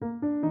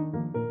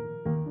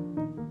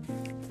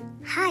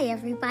Hi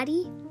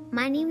everybody,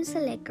 my name is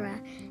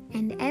Allegra,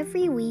 and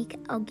every week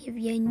I'll give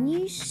you a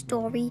new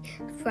story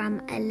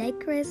from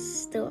Allegra's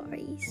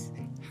Stories.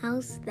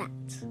 How's that?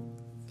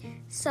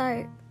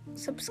 So,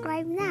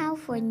 subscribe now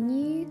for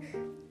new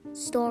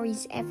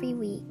stories every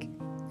week.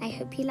 I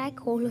hope you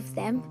like all of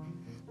them.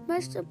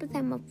 Most of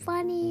them are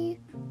funny,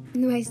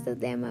 most of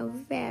them are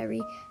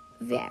very,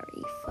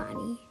 very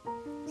funny.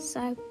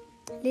 So,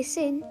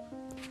 listen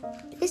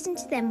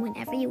to them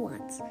whenever you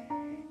want.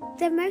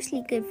 They're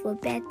mostly good for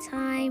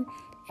bedtime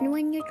and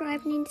when you're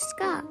driving in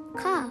the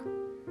car.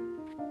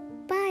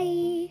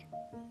 Bye!